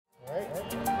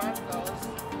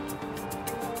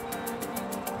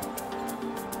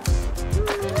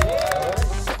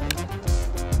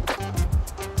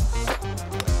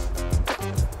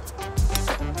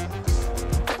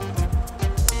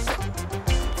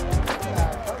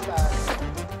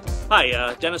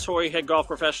Hi, Dennis Hoy, head golf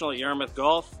professional at Yarmouth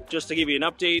Golf. Just to give you an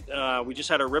update, we just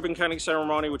had our ribbon cutting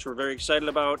ceremony, which we're very excited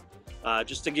about.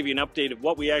 Just to give you an update of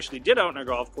what we actually did out in our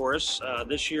golf course.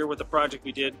 This year with the project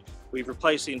we did, we've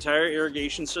replaced the entire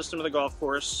irrigation system of the golf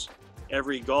course.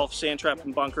 Every golf sand trap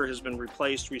and bunker has been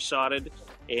replaced, resodded,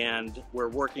 and we're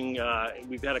working,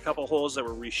 we've had a couple holes that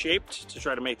were reshaped to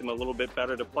try to make them a little bit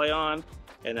better to play on.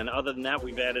 And then other than that,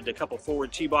 we've added a couple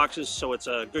forward tee boxes, so it's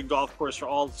a good golf course for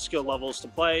all skill levels to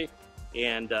play.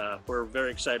 And we're very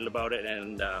excited about it,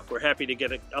 and we're happy to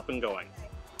get it up and going.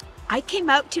 I came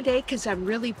out today because I'm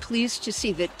really pleased to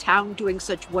see the town doing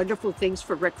such wonderful things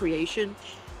for recreation.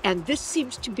 And this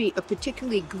seems to be a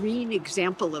particularly green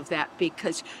example of that,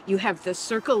 because you have the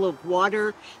circle of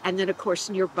water, and then of course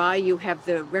nearby you have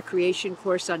the recreation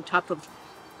course on top of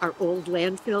our old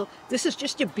landfill. This is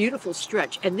just a beautiful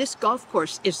stretch, and this golf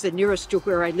course is the nearest to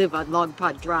where I live on Long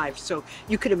Pond Drive, so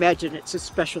you can imagine it's a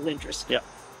special interest. Yeah.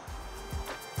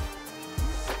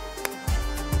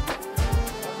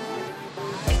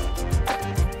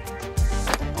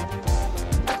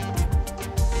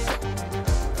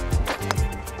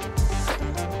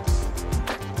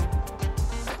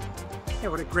 Yeah,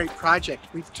 what a great project.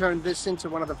 We've turned this into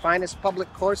one of the finest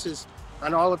public courses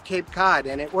on all of Cape Cod,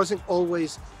 and it wasn't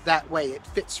always that way. It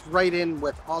fits right in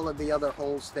with all of the other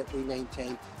holes that we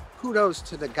maintain. Kudos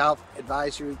to the Golf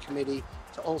Advisory Committee,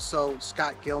 to also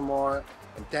Scott Gilmore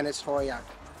and Dennis Hoy, our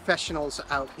professionals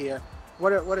out here.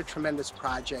 What a tremendous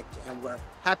project, and we're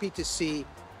happy to see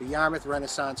the Yarmouth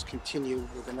Renaissance continue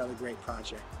with another great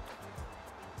project.